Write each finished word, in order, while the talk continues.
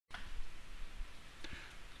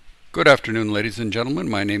Good afternoon, ladies and gentlemen.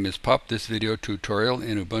 My name is Pop. This video tutorial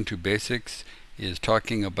in Ubuntu Basics is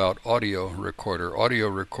talking about Audio Recorder. Audio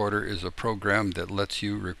Recorder is a program that lets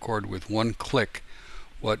you record with one click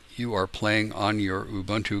what you are playing on your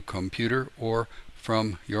Ubuntu computer or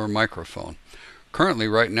from your microphone. Currently,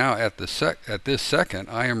 right now, at this second,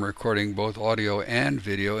 I am recording both audio and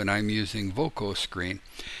video, and I'm using Voco Screen.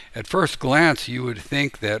 At first glance, you would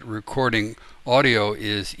think that recording audio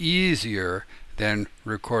is easier than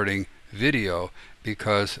recording video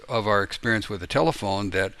because of our experience with the telephone,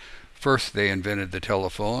 that first they invented the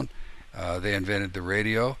telephone, they invented the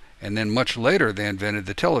radio, and then much later they invented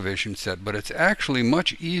the television set. But it's actually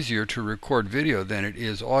much easier to record video than it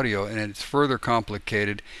is audio, and it's further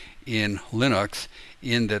complicated in Linux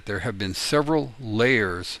in that there have been several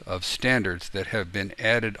layers of standards that have been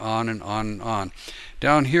added on and on and on.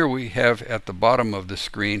 Down here we have at the bottom of the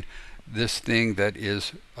screen this thing that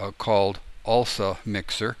is called ALSA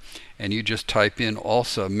mixer, and you just type in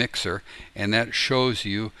ALSA mixer and that shows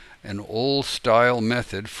you an old style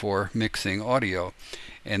method for mixing audio.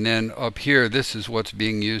 And then up here, this is what's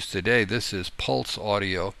being used today. This is pulse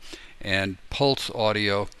audio, and pulse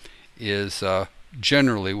audio is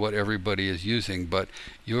generally what everybody is using, but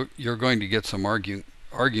you're going to get some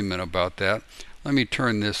argument about that. Let me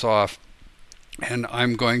turn this off, and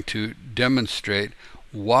I'm going to demonstrate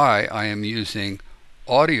why I am using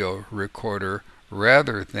Audio Recorder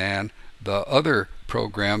rather than the other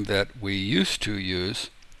program that we used to use,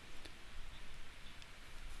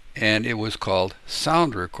 and it was called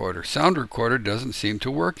Sound Recorder. Sound Recorder doesn't seem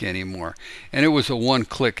to work anymore, and it was a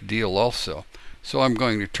one-click deal also. So I'm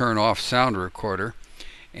going to turn off Sound Recorder,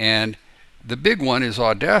 and the big one is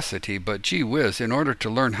Audacity, but gee whiz, in order to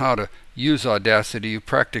learn how to use Audacity, you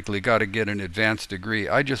practically got to get an advanced degree.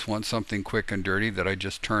 I just want something quick and dirty that I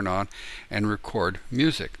just turn on and record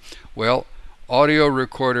music. Well, Audio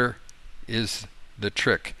Recorder is the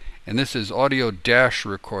trick, and this is Audio Dash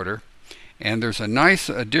Recorder, and there's a nice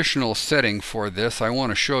additional setting for this. I want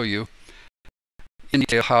to show you in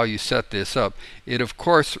detail how you set this up. It of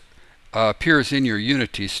course appears in your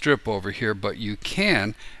Unity strip over here, but you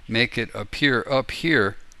can make it appear up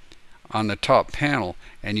here on the top panel,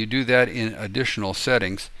 and you do that in additional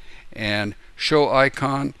settings, and show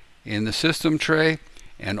icon in the system tray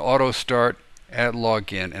and auto start at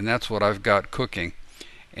login, and that's what I've got cooking.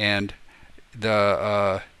 And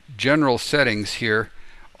the general settings here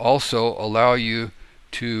also allow you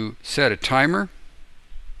to set a timer.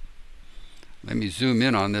 Let me zoom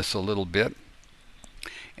in on this a little bit.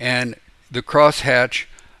 And the crosshatch,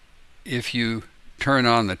 if you turn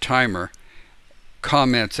on the timer,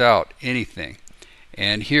 comments out anything.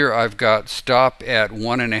 And here I've got stop at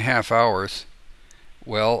 1.5 hours.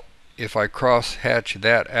 Well, if I crosshatch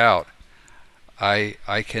that out,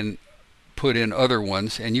 I can put in other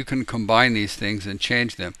ones, and you can combine these things and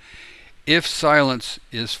change them. If silence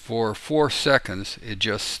is for 4 seconds, it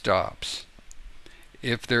just stops.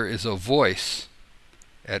 If there is a voice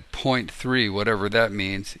at 0.3, whatever that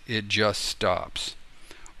means, it just stops.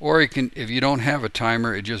 Or you can, if you don't have a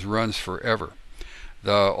timer, it just runs forever.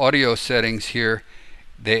 The audio settings here,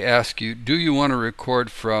 they ask you, do you want to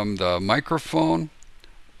record from the microphone,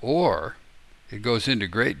 or it goes into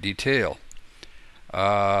great detail.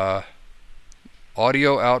 Audio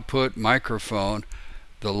output, microphone,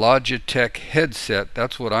 the Logitech headset,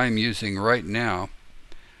 that's what I'm using right now.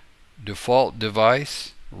 Default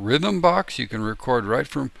device, Rhythmbox, you can record right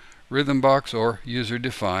from Rhythmbox or user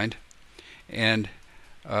defined. And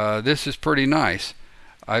this is pretty nice.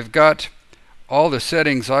 I've got all the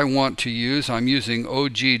settings I want to use. I'm using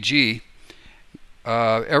OGG.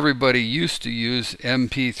 Everybody used to use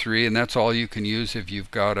MP3, and that's all you can use if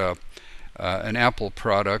you've got an Apple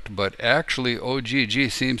product, but actually OGG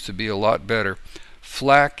seems to be a lot better.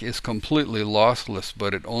 FLAC is completely lossless,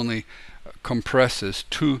 but it only compresses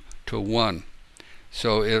 2 to 1.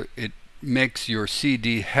 So it makes your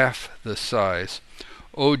CD half the size.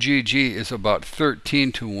 OGG is about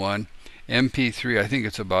 13 to 1. MP3, I think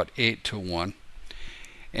it's about 8 to 1.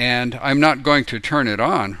 And I'm not going to turn it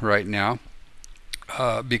on right now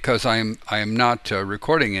because I am not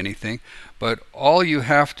recording anything. But all you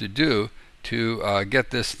have to do to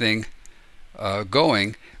get this thing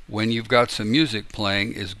going when you've got some music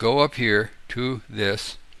playing is go up here to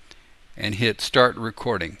this and hit start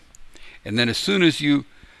recording. And then as soon as you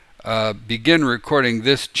begin recording,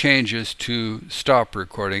 this changes to stop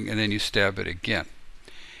recording, and then you stab it again.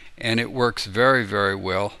 And it works very, very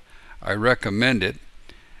well. I recommend it.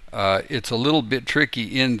 It's a little bit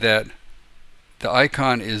tricky in that the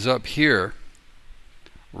icon is up here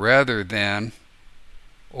rather than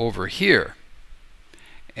over here.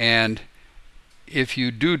 And if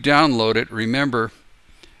you do download it, remember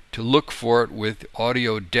to look for it with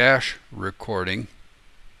audio dash recording.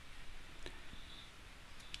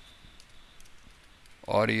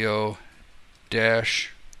 Audio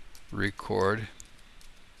dash record.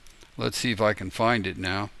 Let's see if I can find it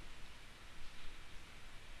now.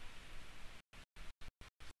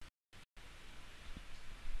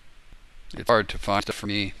 It's hard to find stuff for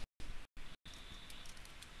me.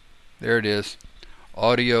 There it is.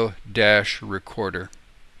 Audio dash recorder.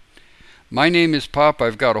 My name is Pop.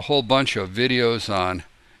 I've got a whole bunch of videos on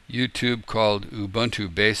YouTube called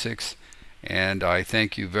Ubuntu Basics, and I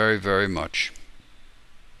thank you very, very much.